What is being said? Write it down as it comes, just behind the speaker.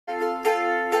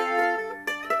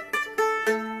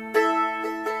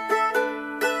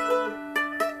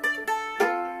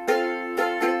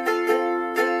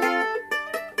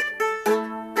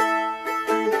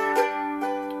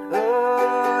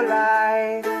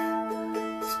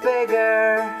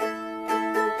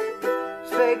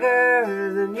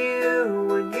than you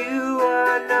when you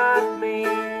are not me.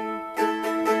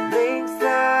 Things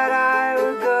that I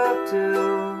would go to,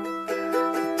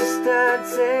 the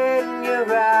distance in your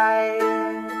eyes.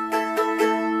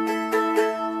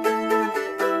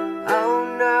 Oh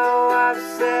no, I've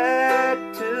said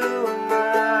too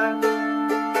much.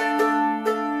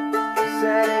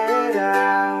 Said it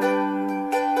out.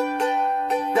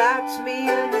 That's me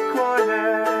in the corner.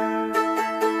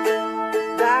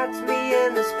 That's me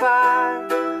in the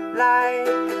spotlight,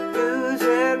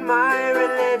 losing my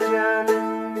religion,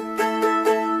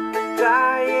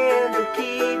 trying to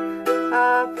keep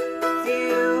up with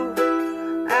you,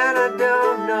 and I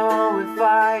don't know if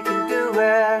I can do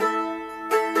it.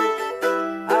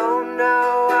 Oh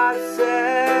no, I've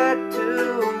said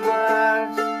too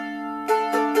much,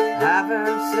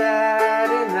 haven't said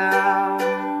enough.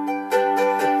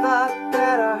 I thought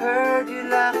that I heard you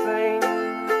laughing,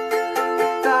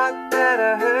 that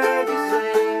I heard you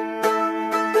sing.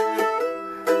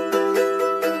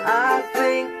 I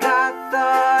think I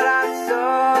thought I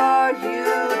saw you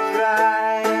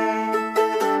try.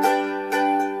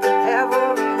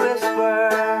 Every whisper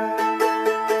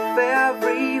of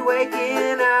every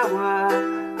waking hour,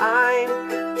 I'm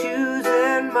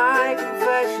choosing my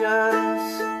confessions,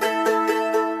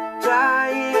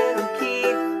 trying to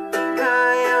keep an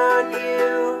eye on you,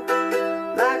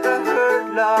 like a hurt,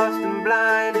 lost and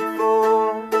blinded fool.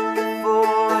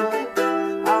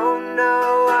 Oh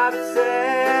no, I've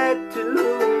said too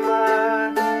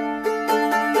much.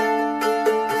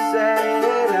 Say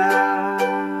it out.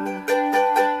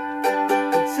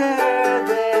 Consider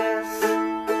this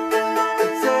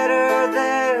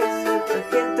a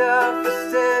hint of the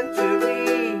century.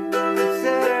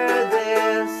 Consider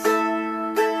this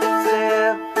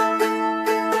sip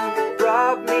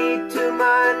brought me to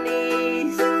my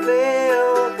knees,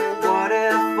 filled. What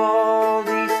if all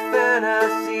these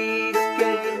fantasies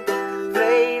came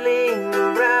flailing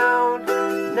around?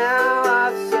 Now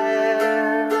I've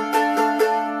said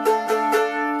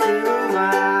too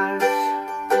much.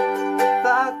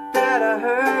 Thought that I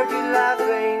heard you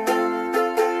laughing,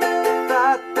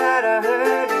 thought that I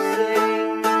heard you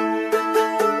sing.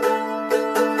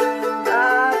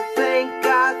 I think I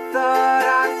thought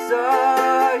I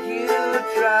saw you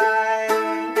try.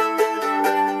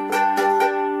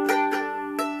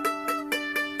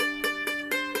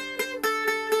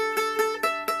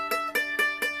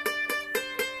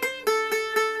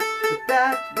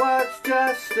 That was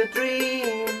just a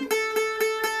dream.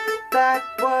 That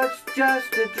was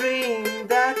just a dream.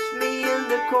 That's me in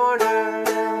the corner.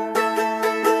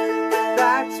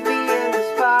 That's me in the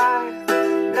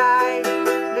spotlight,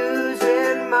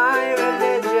 losing my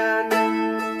religion,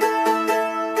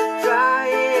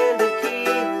 trying to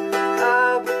keep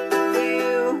up with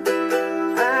you,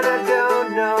 and I don't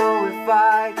know if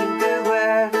I can do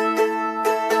it.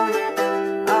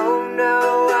 Oh no,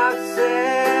 I've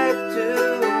said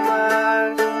too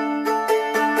much,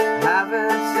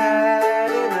 haven't said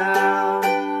enough.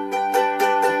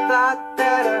 I thought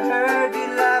that I heard you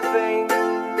laughing,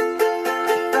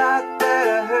 thought that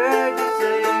I heard you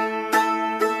sing.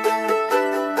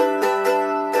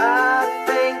 I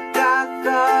think I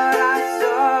thought I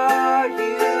saw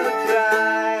you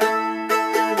try.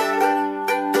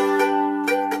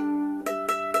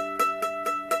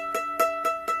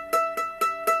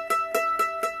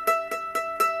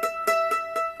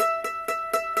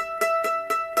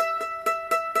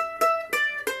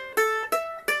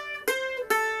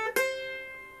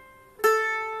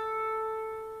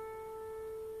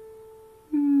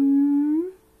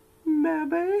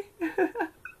 Maybe.